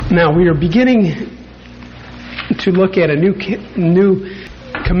Now we are beginning to look at a new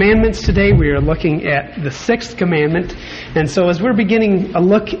commandments today. We are looking at the sixth commandment. And so as we're beginning a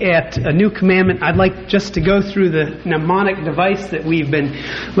look at a new commandment, I'd like just to go through the mnemonic device that we've been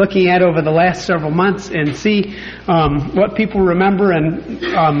looking at over the last several months and see what people remember. And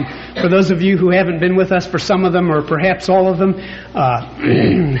for those of you who haven't been with us for some of them, or perhaps all of them,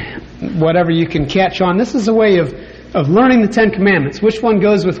 whatever you can catch on, this is a way of learning the Ten Commandments. Which one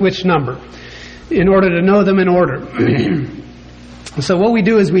goes with which number, in order to know them in order. So what we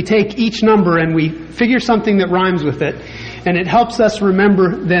do is we take each number and we figure something that rhymes with it, and it helps us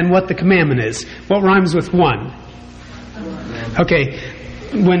remember then what the commandment is. What rhymes with one? Okay,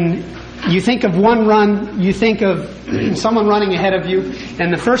 when you think of one run, you think of someone running ahead of you,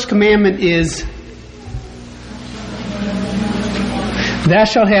 and the first commandment is, "Thou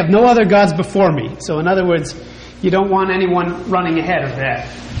shalt have no other gods before me." So in other words, you don't want anyone running ahead of that.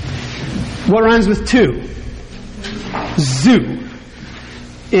 What rhymes with two? Zoo.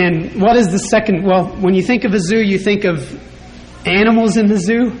 And what is the second? Well, when you think of a zoo, you think of animals in the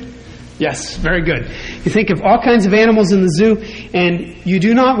zoo. Yes, very good. You think of all kinds of animals in the zoo, and you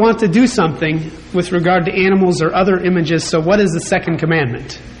do not want to do something with regard to animals or other images. So what is the second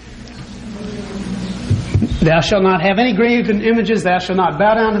commandment? Thou shalt not have any graven images. Thou shalt not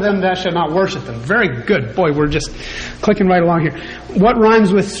bow down to them. Thou shalt not worship them. Very good. Boy, we're just clicking right along here. What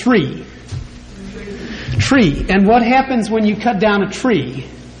rhymes with three? Tree. And what happens when you cut down a tree?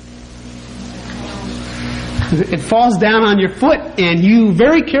 It falls down on your foot, and you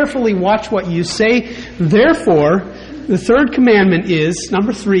very carefully watch what you say. Therefore, the third commandment is,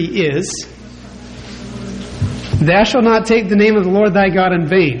 number 3 is, "Thou shalt not take the name of the Lord thy God in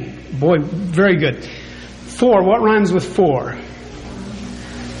vain." Boy, very good. 4, what rhymes with 4?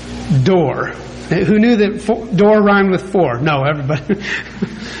 Door. Who knew that door rhymed with 4? No, everybody.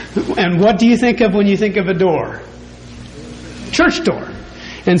 And what do you think of when you think of a door? Church door.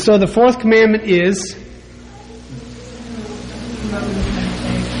 And so the fourth commandment is,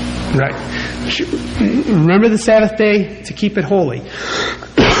 right, remember the Sabbath day to keep it holy.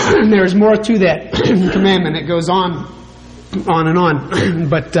 And there's more to that commandment. It goes on and on.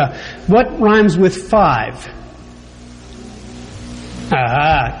 But what rhymes with 5?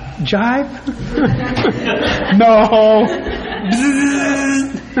 Jive? No.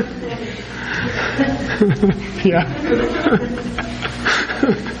 Yeah.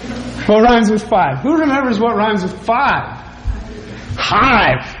 What rhymes with 5? Who remembers what rhymes with 5?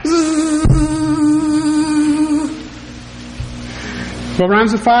 Hive. What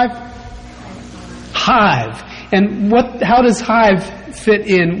rhymes with 5? Hive. And how does hive fit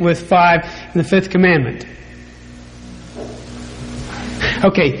in with 5 in the fifth commandment?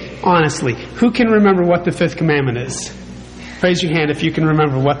 Okay, honestly, who can remember what the fifth commandment is? Raise your hand if you can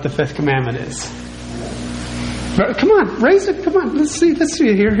remember what the fifth commandment is. Come on, raise it. Come on, let's see.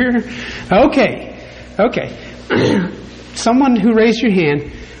 Here. Okay. Someone who raised your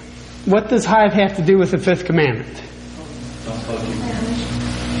hand, what does hive have to do with the fifth commandment?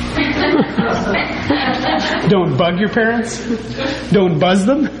 Don't bug your parents? Don't buzz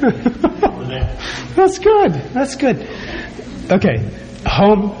them? That's good. Okay.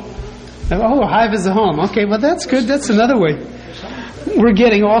 Home. Oh, hive is a home. Okay, well that's good. That's another way. We're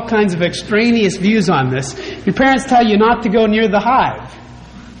getting all kinds of extraneous views on this. Your parents tell you not to go near the hive.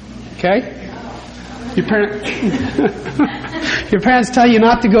 Okay? Your parents tell you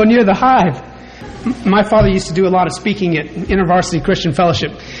not to go near the hive. My father used to do a lot of speaking at InterVarsity Christian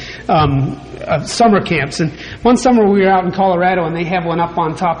Fellowship summer camps. And one summer we were out in Colorado, and they have one up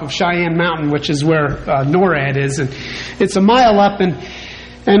on top of Cheyenne Mountain, which is where NORAD is. And it's a mile up.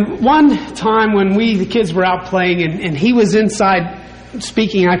 And one time when the kids were out playing, and he was inside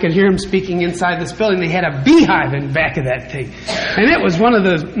speaking, I could hear him speaking inside this building. They had a beehive in the back of that thing. And it was one of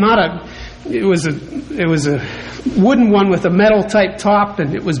the, it was a wooden one with a metal type top,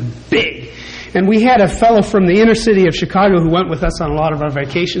 and it was big. And we had a fellow from the inner city of Chicago who went with us on a lot of our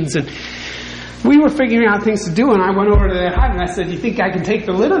vacations, and we were figuring out things to do, and I went over to that hive and I said, "You think I can take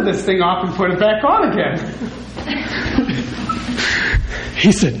the lid of this thing off and put it back on again?"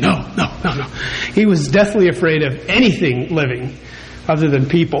 He said, No. He was deathly afraid of anything living other than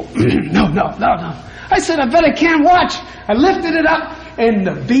people. No. I said, "I bet I can. Watch." I lifted it up, and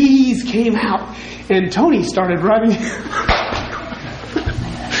the bees came out, and Tony started running.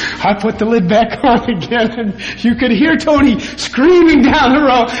 I put the lid back on again, and you could hear Tony screaming down the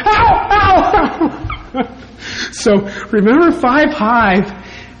road, "Ow! So remember 5 hive.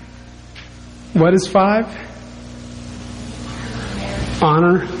 What is 5?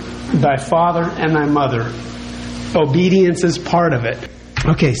 Honor thy father and thy mother. Obedience is part of it.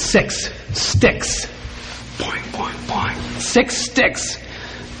 Okay, 6 sticks. Boing, boing, boing. 6 sticks.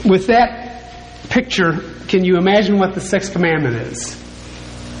 With that picture, can you imagine what the 6th commandment is?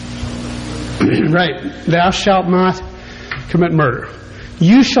 Right. Thou shalt not commit murder.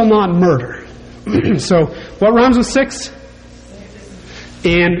 You shall not murder. So, what rhymes with 6?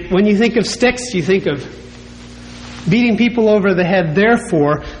 And when you think of sticks, you think of beating people over the head.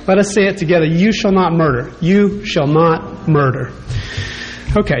 Therefore, let us say it together. You shall not murder. You shall not murder.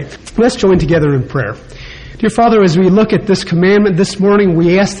 Okay, let's join together in prayer. Dear Father, as we look at this commandment this morning,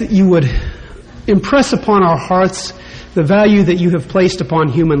 we ask that you would impress upon our hearts the value that you have placed upon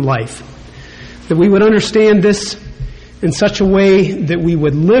human life. That we would understand this in such a way that we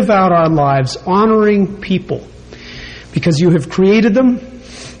would live out our lives honoring people because you have created them,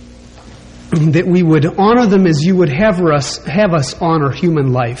 that we would honor them as you would have us honor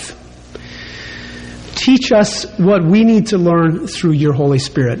human life. Teach us what we need to learn through your Holy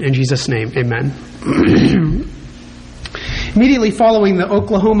Spirit. In Jesus' name, amen. Immediately following the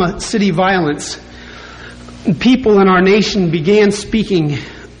Oklahoma City violence, people in our nation began speaking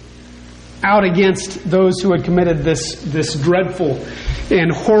out against those who had committed this dreadful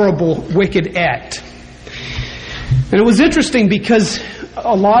and horrible, wicked act. And it was interesting because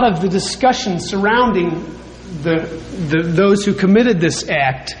a lot of the discussion surrounding those who committed this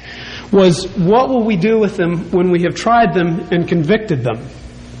act was, what will we do with them when we have tried them and convicted them?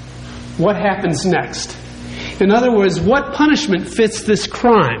 What happens next? In other words, what punishment fits this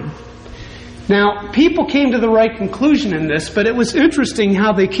crime? Now, people came to the right conclusion in this, but it was interesting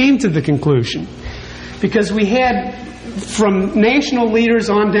how they came to the conclusion. Because we had, from national leaders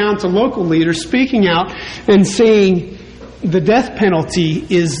on down to local leaders, speaking out and saying the death penalty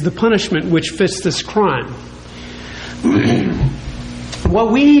is the punishment which fits this crime.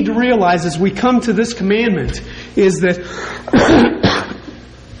 What we need to realize as we come to this commandment is that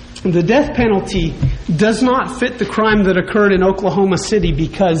the death penalty does not fit the crime that occurred in Oklahoma City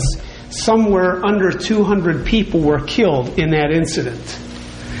because somewhere under 200 people were killed in that incident.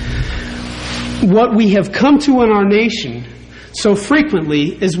 What we have come to in our nation so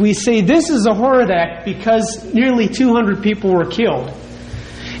frequently is we say this is a horrid act because nearly 200 people were killed.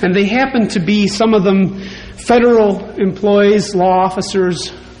 And they happen to be, some of them, federal employees, law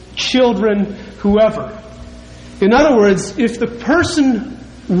officers, children, whoever. In other words, if the person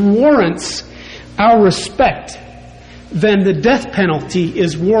warrants our respect, then the death penalty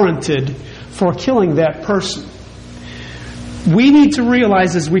is warranted for killing that person. We need to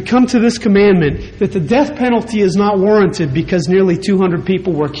realize as we come to this commandment that the death penalty is not warranted because nearly 200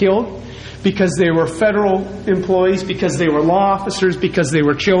 people were killed, because they were federal employees, because they were law officers, because they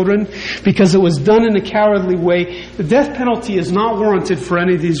were children, because it was done in a cowardly way. The death penalty is not warranted for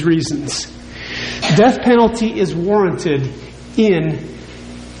any of these reasons. Death penalty is warranted in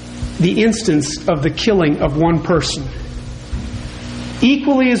the instance of the killing of one person,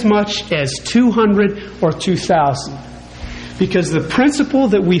 equally as much as 200 or 2,000. Because the principle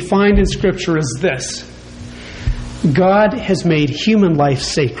that we find in Scripture is this: God has made human life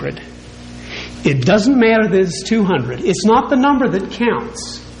sacred. It doesn't matter that it's 200. It's not the number that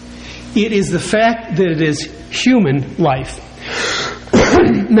counts. It is the fact that it is human life.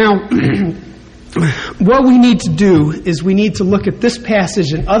 Now, what we need to do is we need to look at this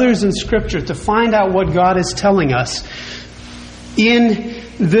passage and others in Scripture to find out what God is telling us in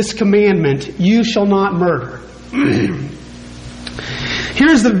this commandment, you shall not murder.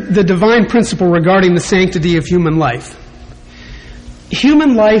 Here's the divine principle regarding the sanctity of human life.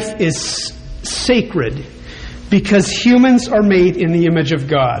 Human life is sacred because humans are made in the image of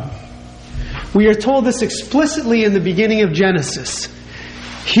God. We are told this explicitly in the beginning of Genesis.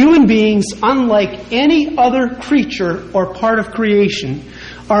 Human beings, unlike any other creature or part of creation,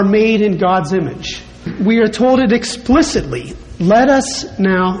 are made in God's image. We are told it explicitly. Let us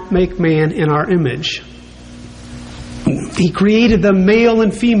now make man in our image. He created them male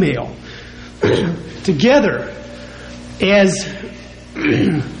and female together as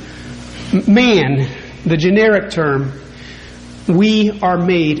man, the generic term. We are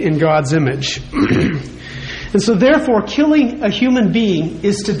made in God's image. And so therefore, killing a human being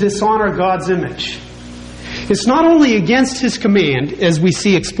is to dishonor God's image. It's not only against His command, as we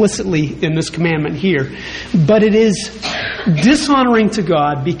see explicitly in this commandment here, but it is dishonoring to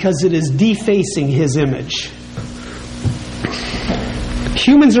God because it is defacing His image.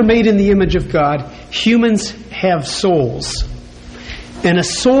 Humans are made in the image of God. Humans have souls. And a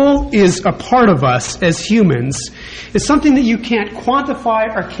soul is a part of us as humans. It's something that you can't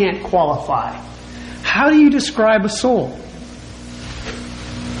quantify or can't qualify. How do you describe a soul?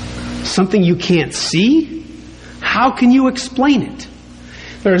 Something you can't see? How can you explain it?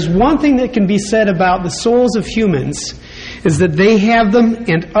 there's one thing that can be said about the souls of humans, is that they have them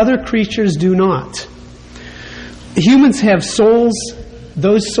and other creatures do not. Humans have souls.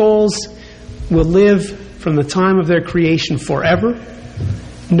 Those souls will live from the time of their creation forever.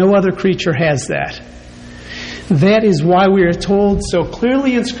 No other creature has that. That is why we are told so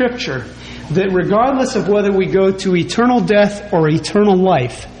clearly in Scripture that regardless of whether we go to eternal death or eternal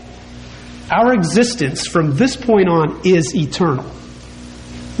life, our existence from this point on is eternal.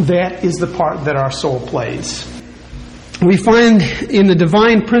 That is the part that our soul plays. We find in the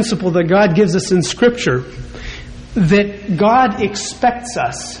divine principle that God gives us in Scripture that God expects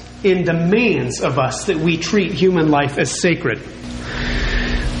us and demands of us that we treat human life as sacred.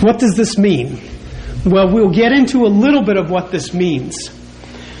 What does this mean? Well, we'll get into a little bit of what this means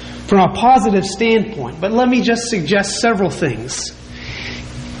from a positive standpoint, but let me just suggest several things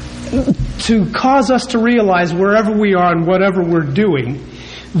to cause us to realize wherever we are and whatever we're doing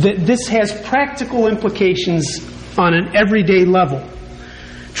that this has practical implications on an everyday level.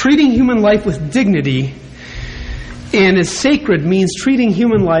 Treating human life with dignity and as sacred means treating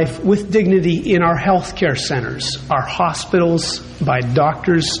human life with dignity in our healthcare centers, our hospitals, by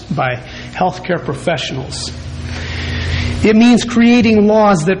doctors, by healthcare professionals. It means creating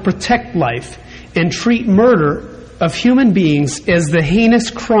laws that protect life and treat murder of human beings as the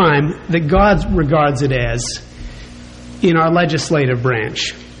heinous crime that God regards it as in our legislative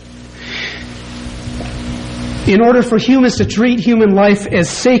branch. In order for humans to treat human life as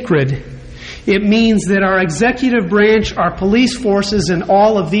sacred, it means that our executive branch, our police forces, and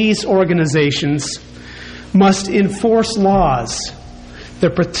all of these organizations must enforce laws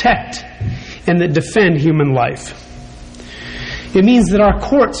that protect and that defend human life. It means that our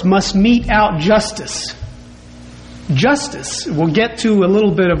courts must mete out justice. Justice. We'll get to a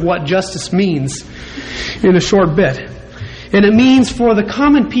little bit of what justice means in a short bit. And it means for the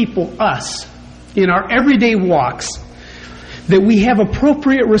common people, us, in our everyday walks, that we have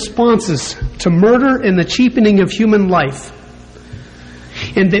appropriate responses to murder and the cheapening of human life.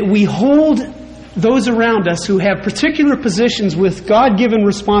 And that we hold those around us who have particular positions with God-given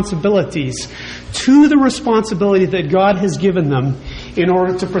responsibilities to the responsibility that God has given them in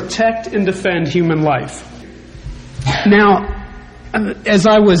order to protect and defend human life. Now, as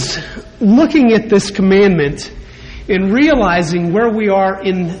I was looking at this commandment and realizing where we are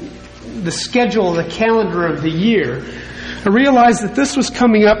in the schedule, the calendar of the year, I realized that this was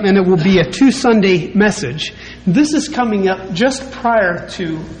coming up, and it will be a 2-Sunday message. This is coming up just prior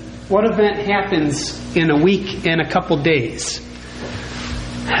to what event happens in a week and a couple days.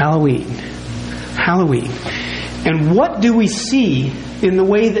 Halloween. Halloween. And what do we see in the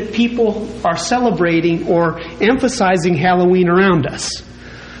way that people are celebrating or emphasizing Halloween around us?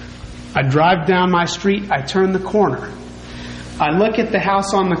 I drive down my street, I turn the corner. I look at the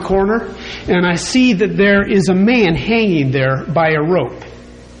house on the corner, and I see that there is a man hanging there by a rope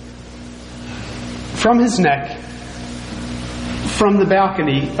from his neck from the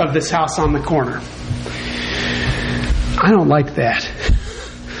balcony of this house on the corner. I don't like that.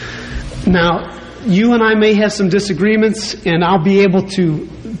 Now, you and I may have some disagreements, and I'll be able to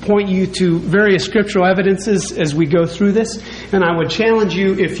point you to various scriptural evidences as we go through this. And I would challenge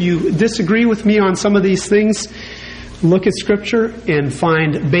you, if you disagree with me on some of these things, look at Scripture and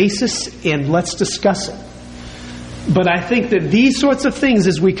find basis, and let's discuss it. But I think that these sorts of things,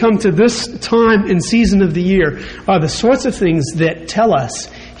 as we come to this time and season of the year, are the sorts of things that tell us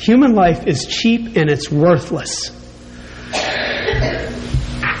human life is cheap and it's worthless.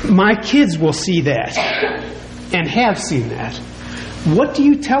 My kids will see that and have seen that. What do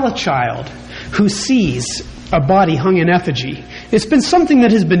you tell a child who sees a body hung in effigy? It's been something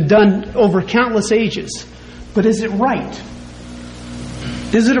that has been done over countless ages. But is it right?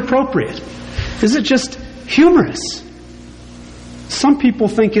 Is it appropriate? Is it just humorous? Some people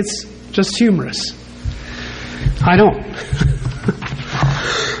think it's just humorous. I don't.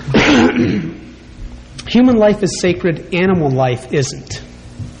 Human life is sacred, animal life isn't.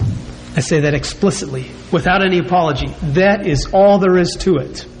 I say that explicitly, without any apology. That is all there is to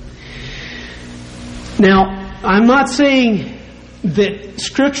it. Now, I'm not saying that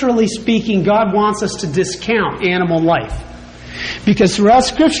scripturally speaking, God wants us to discount animal life. Because throughout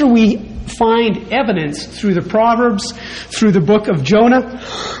Scripture we find evidence through the Proverbs, through the book of Jonah,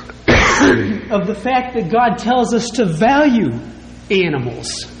 of the fact that God tells us to value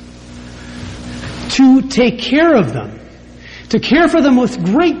animals, to take care of them, to care for them with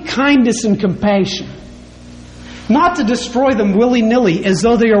great kindness and compassion, not to destroy them willy-nilly as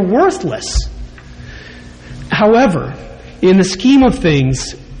though they are worthless. However, in the scheme of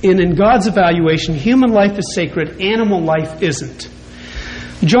things, and in God's evaluation, human life is sacred, animal life isn't.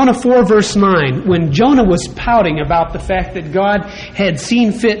 Jonah 4 verse 9, when Jonah was pouting about the fact that God had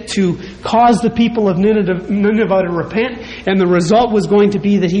seen fit to cause the people of Nineveh to repent, and the result was going to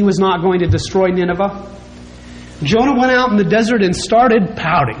be that he was not going to destroy Nineveh, Jonah went out in the desert and started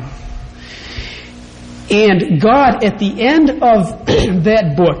pouting. And God, at the end of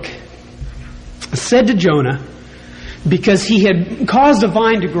that book, said to Jonah, because he had caused a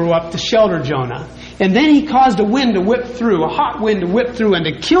vine to grow up to shelter Jonah, and then he caused a wind to whip through, a hot wind to whip through and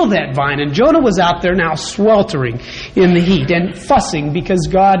to kill that vine. And Jonah was out there now sweltering in the heat and fussing because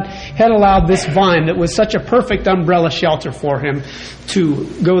God had allowed this vine that was such a perfect umbrella shelter for him to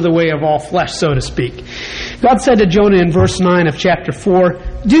go the way of all flesh, so to speak. God said to Jonah in verse 9 of chapter 4,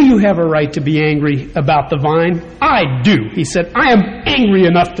 "Do you have a right to be angry about the vine?" "I do," he said. "I am angry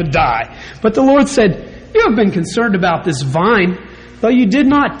enough to die." But the Lord said, "You have been concerned about this vine, though you did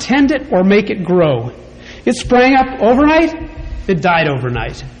not tend it or make it grow. It sprang up overnight, it died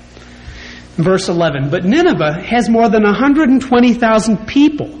overnight." Verse 11, "But Nineveh has more than 120,000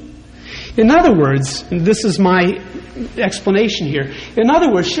 people." In other words, and this is my explanation here, in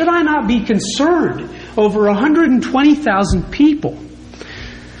other words, should I not be concerned over 120,000 people?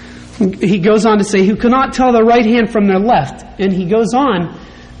 He goes on to say, "who cannot tell their right hand from their left." And he goes on,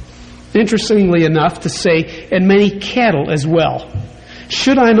 interestingly enough, to say, "and many cattle as well.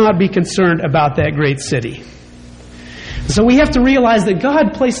 Should I not be concerned about that great city?" So we have to realize that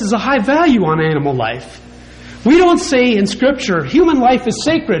God places a high value on animal life. We don't say in Scripture, human life is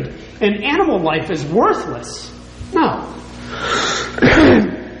sacred and animal life is worthless. No.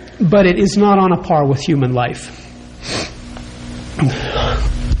 But it is not on a par with human life.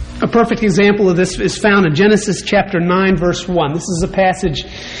 A perfect example of this is found in Genesis chapter 9, verse 1. This is a passage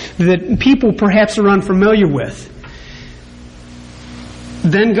that people perhaps are unfamiliar with.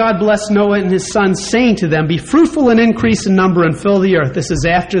 "Then God blessed Noah and his sons, saying to them, 'Be fruitful and increase in number and fill the earth.'" This is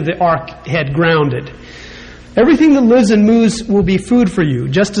after the ark had grounded. "Everything that lives and moves will be food for you.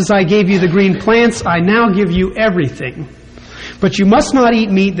 Just as I gave you the green plants, I now give you everything. But you must not eat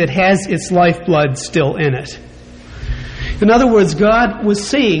meat that has its lifeblood still in it." In other words, God was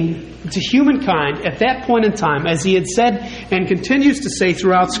saying to humankind at that point in time, as he had said and continues to say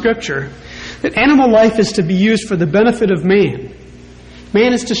throughout Scripture, that animal life is to be used for the benefit of man.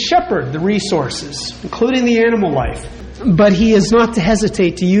 Man is to shepherd the resources, including the animal life. But he is not to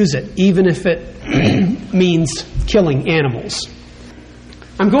hesitate to use it, even if it means killing animals.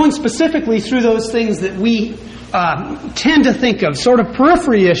 I'm going specifically through those things that we tend to think of, sort of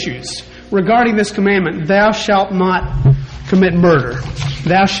periphery issues regarding this commandment. "Thou shalt not commit murder.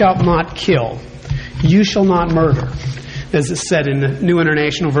 Thou shalt not kill. You shall not murder," as is said in the New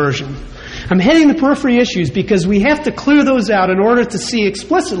International Version. I'm hitting the periphery issues because we have to clear those out in order to see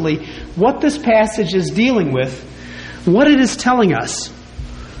explicitly what this passage is dealing with, what it is telling us.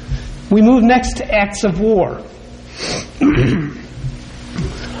 We move next to acts of war.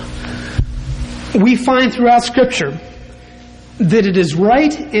 We find throughout Scripture that it is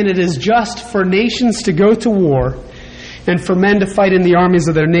right and it is just for nations to go to war and for men to fight in the armies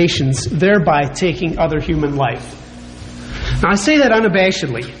of their nations, thereby taking other human life. Now, I say that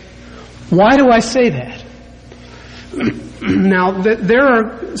unabashedly. Why do I say that? Now, there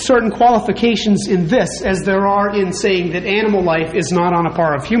are certain qualifications in this, as there are in saying that animal life is not on a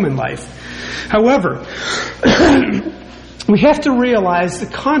par of human life. However, we have to realize the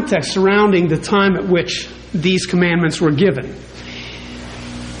context surrounding the time at which these commandments were given.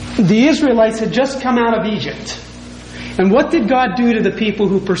 The Israelites had just come out of Egypt. And what did God do to the people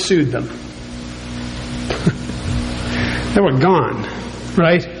who pursued them? They were gone,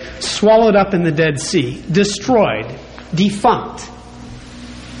 right? Swallowed up in the Dead Sea, destroyed, defunct,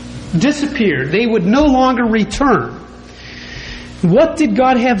 disappeared. They would no longer return. What did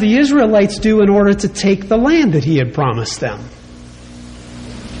God have the Israelites do in order to take the land that He had promised them?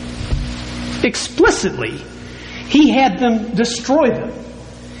 Explicitly, He had them destroy them.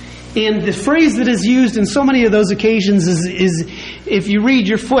 And the phrase that is used in so many of those occasions is if you read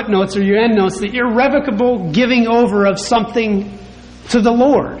your footnotes or your endnotes, the irrevocable giving over of something to the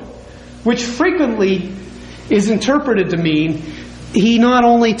Lord, which frequently is interpreted to mean He not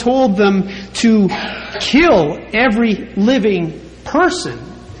only told them to kill every living person.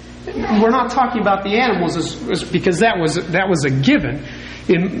 We're not talking about the animals because that was a given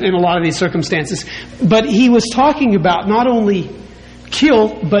in a lot of these circumstances. But He was talking about not only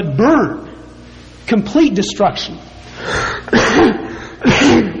kill, but burn. Complete destruction.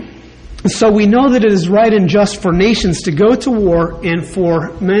 So we know that it is right and just for nations to go to war and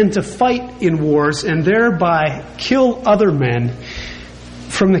for men to fight in wars and thereby kill other men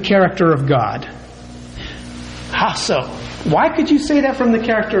from the character of God. How so? Why could you say that from the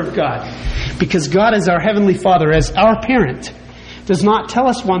character of God? Because God, as our Heavenly Father, as our parent, does not tell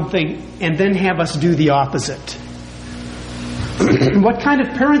us one thing and then have us do the opposite. What kind of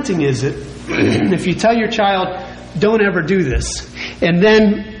parenting is it if you tell your child, don't ever do this, and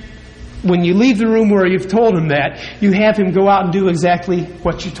then when you leave the room where you've told him that, you have him go out and do exactly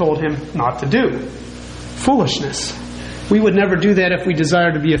what you told him not to do? Foolishness. We would never do that if we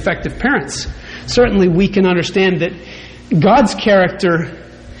desire to be effective parents. Certainly we can understand that God's character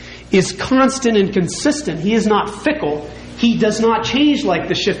is constant and consistent. He is not fickle. He does not change like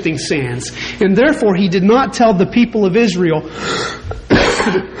the shifting sands. And therefore He did not tell the people of Israel,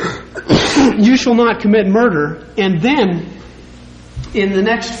 you shall not commit murder, and then in the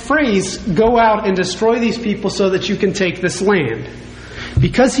next phrase, go out and destroy these people so that you can take this land.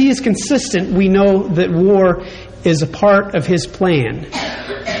 Because He is consistent, we know that war is a part of His plan.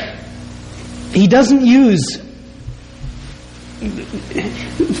 He doesn't use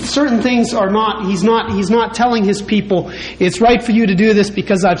certain things are not, he's not telling His people, it's right for you to do this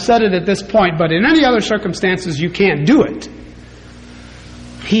because I've said it at this point, but in any other circumstances you can't do it.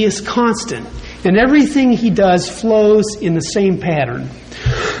 He is constant, and everything He does flows in the same pattern.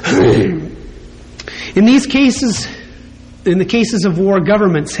 In these cases, in the cases of war,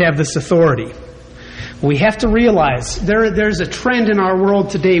 governments have this authority. We have to realize there's a trend in our world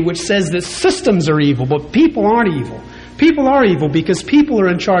today which says that systems are evil, but people aren't evil. People are evil because people are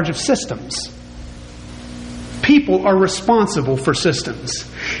in charge of systems. People are responsible for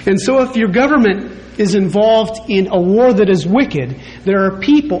systems. And so if your government is involved in a war that is wicked, there are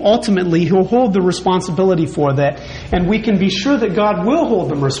people ultimately who hold the responsibility for that, and we can be sure that God will hold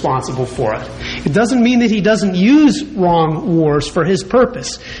them responsible for it. It doesn't mean that He doesn't use wrong wars for His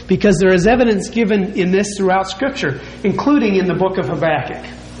purpose, because there is evidence given in this throughout Scripture, including in the book of Habakkuk,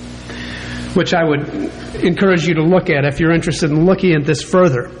 which I would encourage you to look at if you're interested in looking at this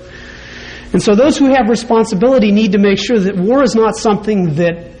further. And so those who have responsibility need to make sure that war is not something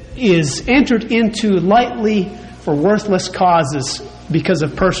that is entered into lightly for worthless causes because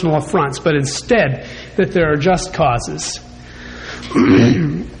of personal affronts, but instead that there are just causes.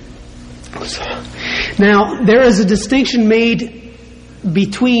 Now, there is a distinction made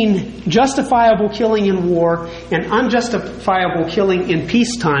between justifiable killing in war and unjustifiable killing in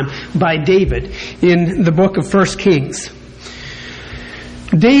peacetime by David in the book of 1 Kings.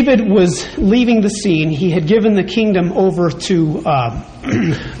 David was leaving the scene. He had given the kingdom over to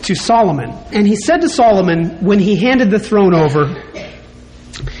Solomon. And he said to Solomon, when he handed the throne over,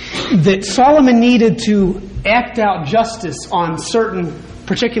 that Solomon needed to act out justice on certain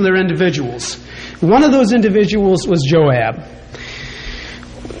particular individuals. One of those individuals was Joab.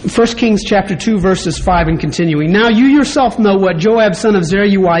 1 Kings chapter 2, verses 5 and continuing. Now you yourself know what Joab son of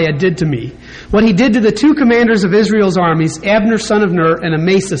Zeruiah did to me, what he did to the two commanders of Israel's armies, Abner son of Ner and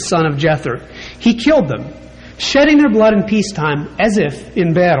Amasa son of Jether. He killed them, shedding their blood in peacetime as if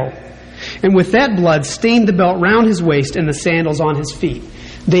in battle. And with that blood stained the belt round his waist and the sandals on his feet.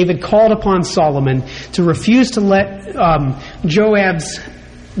 David called upon Solomon to refuse to let Joab's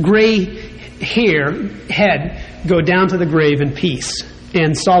gray head go down to the grave in peace.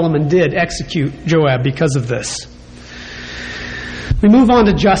 And Solomon did execute Joab because of this. We move on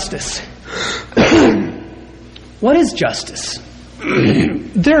to justice. What is justice?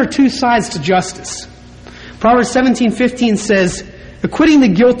 There are two sides to justice. Proverbs 17:15 says, acquitting the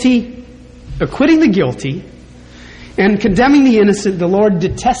guilty, and condemning the innocent, the Lord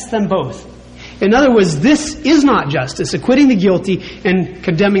detests them both. In other words, this is not justice, acquitting the guilty and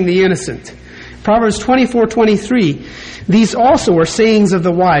condemning the innocent. Proverbs 24:23, these also are sayings of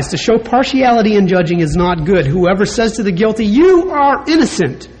the wise. To show partiality in judging is not good. Whoever says to the guilty, you are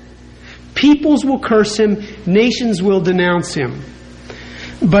innocent, peoples will curse him, nations will denounce him.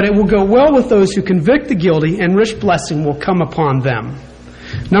 But it will go well with those who convict the guilty, and rich blessing will come upon them.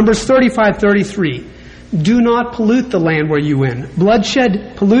 Numbers 35:33, do not pollute the land where you in.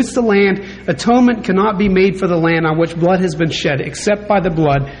 Bloodshed pollutes the land. Atonement cannot be made for the land on which blood has been shed, except by the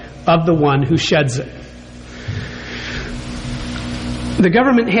blood of the one who sheds it. The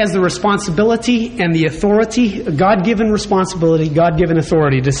government has the responsibility and the authority, God-given responsibility, God-given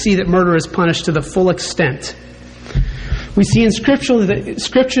authority, to see that murder is punished to the full extent. We see in Scripture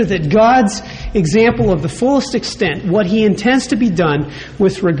that God's example of the fullest extent, what He intends to be done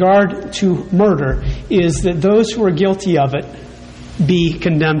with regard to murder, is that those who are guilty of it be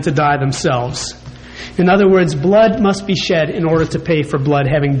condemned to die themselves. In other words, blood must be shed in order to pay for blood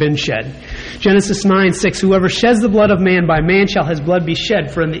having been shed. Genesis 9:6, whoever sheds the blood of man, by man shall his blood be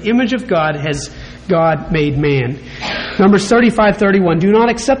shed, for in the image of God has God made man. Numbers 35:31, do not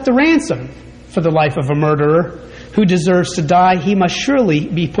accept the ransom for the life of a murderer, who deserves to die, he must surely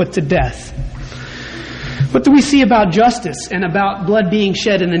be put to death. What do we see about justice and about blood being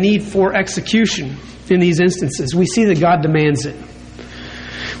shed and the need for execution in these instances? We see that God demands it.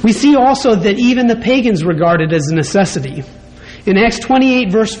 We see also that even the pagans regard it as a necessity. In Acts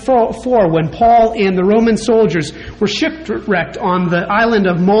 28, verse 4, when Paul and the Roman soldiers were shipwrecked on the island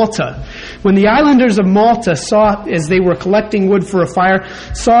of Malta, when the islanders of Malta saw, as they were collecting wood for a fire,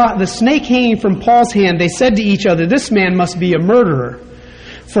 saw the snake hanging from Paul's hand, they said to each other, "This man must be a murderer.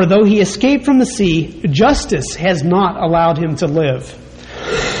 For though he escaped from the sea, justice has not allowed him to live."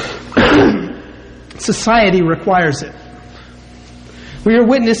 Society requires it. We are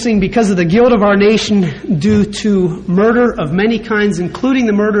witnessing, because of the guilt of our nation due to murder of many kinds, including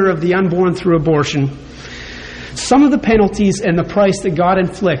the murder of the unborn through abortion, some of the penalties and the price that God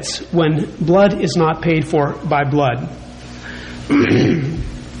inflicts when blood is not paid for by blood.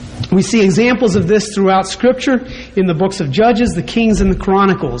 We see examples of this throughout Scripture in the books of Judges, the Kings, and the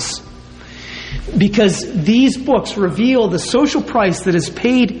Chronicles, because these books reveal the social price that is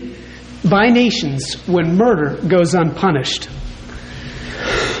paid by nations when murder goes unpunished.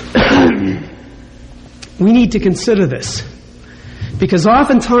 We need to consider this, because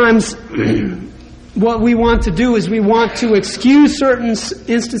oftentimes what we want to do is we want to excuse certain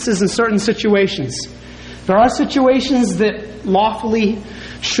instances and certain situations. There are situations that lawfully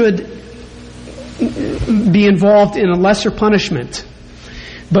should be involved in a lesser punishment,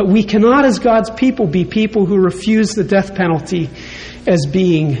 but we cannot, as God's people, be people who refuse the death penalty as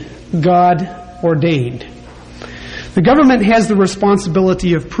being God ordained. The government has the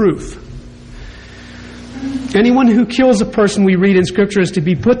responsibility of proof. Anyone who kills a person, we read in Scripture, is to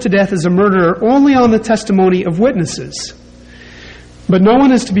be put to death as a murderer only on the testimony of witnesses. But no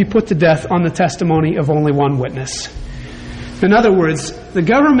one is to be put to death on the testimony of only one witness. In other words, the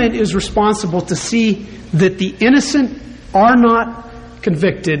government is responsible to see that the innocent are not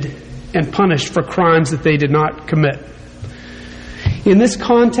convicted and punished for crimes that they did not commit. In this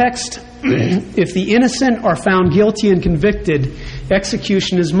context, if the innocent are found guilty and convicted,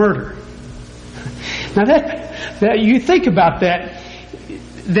 execution is murder. Now that you think about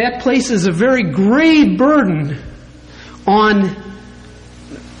that places a very grave burden on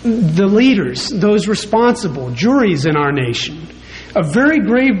the leaders, those responsible, juries in our nation. A very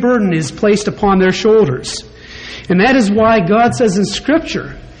grave burden is placed upon their shoulders. And that is why God says in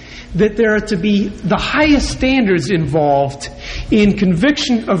Scripture that there are to be the highest standards involved in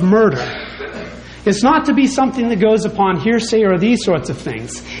conviction of murder. It's not to be something that goes upon hearsay or these sorts of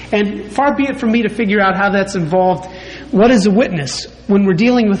things. And far be it from me to figure out how that's involved. What is a witness when we're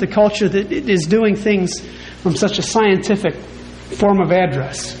dealing with a culture that is doing things from such a scientific form of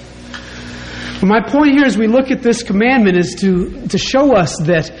address? But my point here as we look at this commandment is to show us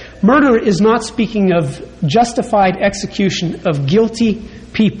that murder is not speaking of justified execution of guilty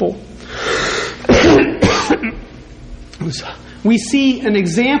people. We see an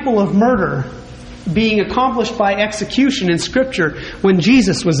example of murder being accomplished by execution in Scripture when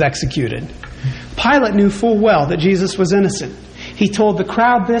Jesus was executed. Pilate knew full well that Jesus was innocent. He told the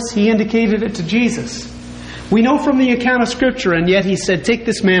crowd this. He indicated it to Jesus. We know from the account of Scripture, and yet he said, "Take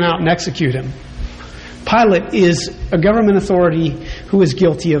this man out and execute him." Pilate is a government authority who is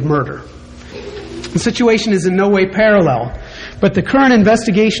guilty of murder. The situation is in no way parallel, but the current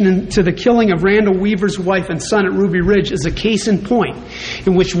investigation into the killing of Randall Weaver's wife and son at Ruby Ridge is a case in point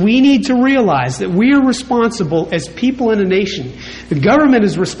in which we need to realize that we are responsible as people in a nation. The government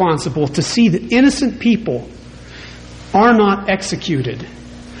is responsible to see that innocent people are not executed,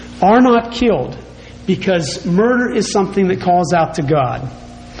 are not killed, because murder is something that calls out to God.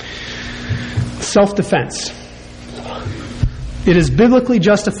 Self-defense. It is biblically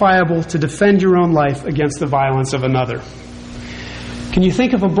justifiable to defend your own life against the violence of another. Can you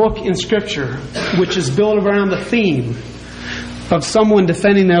think of a book in Scripture which is built around the theme of someone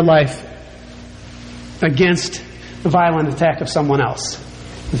defending their life against the violent attack of someone else?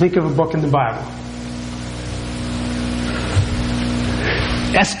 Think of a book in the Bible.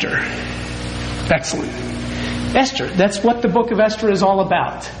 Esther. Excellent. Esther. That's what the book of Esther is all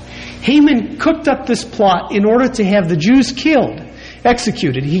about. Haman cooked up this plot in order to have the Jews killed,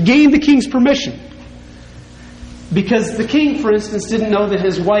 executed. He gained the king's permission. Because the king, for instance, didn't know that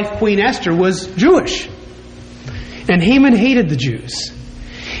his wife, Queen Esther, was Jewish. And Haman hated the Jews.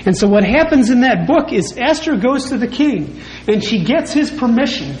 And so what happens in that book is Esther goes to the king and she gets his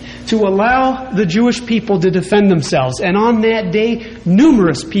permission to allow the Jewish people to defend themselves. And on that day,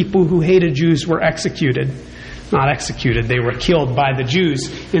 numerous people who hated Jews were executed. Not executed, they were killed by the Jews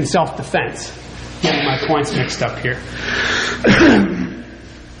in self-defense. Getting my points mixed up here.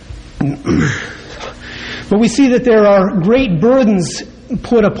 But we see that there are great burdens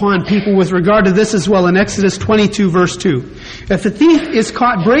put upon people with regard to this as well in Exodus 22, verse 2. If the thief is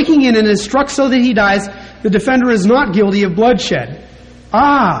caught breaking in and is struck so that he dies, the defender is not guilty of bloodshed.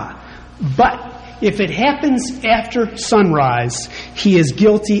 But if it happens after sunrise, he is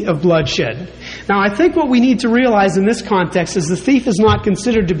guilty of bloodshed. Now, I think what we need to realize in this context is the thief is not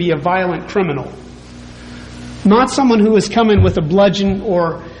considered to be a violent criminal. Not someone who has come in with a bludgeon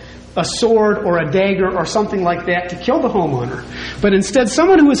or a sword or a dagger or something like that to kill the homeowner, but instead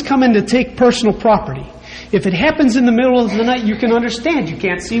someone who has come in to take personal property. If it happens in the middle of the night, you can understand. You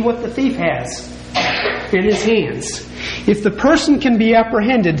can't see what the thief has in his hands. If the person can be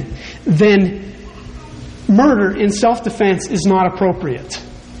apprehended, then murder in self-defense is not appropriate.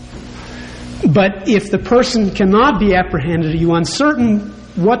 But if the person cannot be apprehended, you uncertain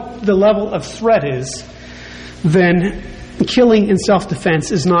what the level of threat is, then killing in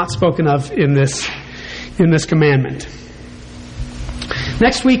self-defense is not spoken of in this commandment.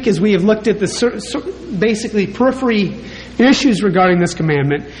 Next week, as we have looked at the basically periphery issues regarding this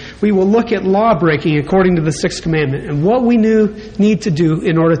commandment, we will look at law breaking according to the sixth commandment and what we need to do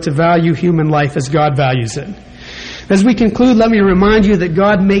in order to value human life as God values it. As we conclude, let me remind you that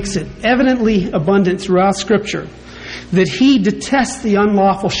God makes it evidently abundant throughout Scripture that He detests the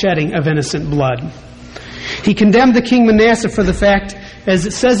unlawful shedding of innocent blood. He condemned the king Manasseh for the fact, as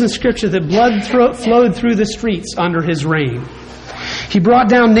it says in Scripture, that blood flowed through the streets under his reign. He brought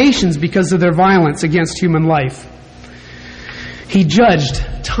down nations because of their violence against human life. He judged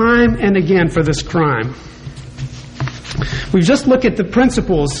time and again for this crime. We've just looked at the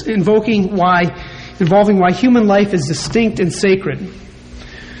principles involving why human life is distinct and sacred.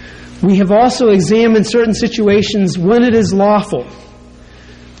 We have also examined certain situations when it is lawful,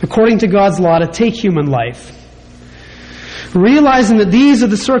 according to God's law, to take human life. Realizing that these are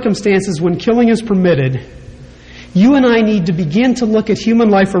the circumstances when killing is permitted, you and I need to begin to look at human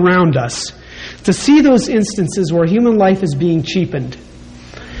life around us, to see those instances where human life is being cheapened.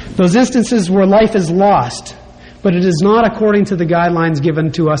 Those instances where life is lost, but it is not according to the guidelines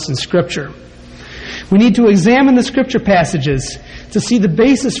given to us in Scripture. We need to examine the Scripture passages to see the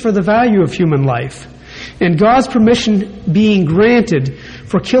basis for the value of human life, and God's permission being granted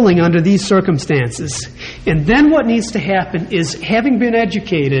for killing under these circumstances. And then what needs to happen is, having been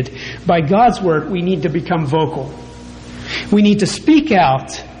educated by God's Word, we need to become vocal. We need to speak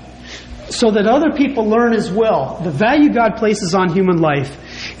out so that other people learn as well the value God places on human life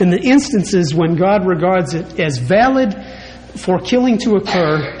and the instances when God regards it as valid for killing to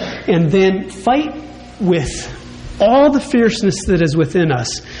occur, and then fight with all the fierceness that is within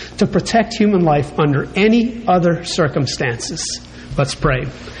us to protect human life under any other circumstances. Let's pray.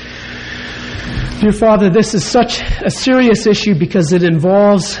 Dear Father, this is such a serious issue because it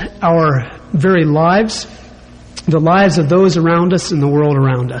involves our very lives, the lives of those around us and the world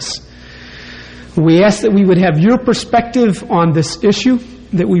around us. We ask that we would have your perspective on this issue,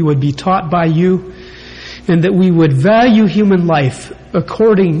 that we would be taught by you, and that we would value human life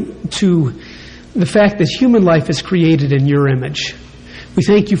according to the fact that human life is created in your image. We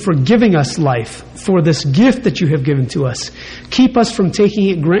thank you for giving us life, for this gift that you have given to us. Keep us from taking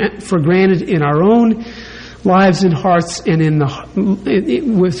it for granted in our own lives and hearts and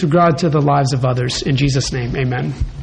with regard to the lives of others. In Jesus' name, amen.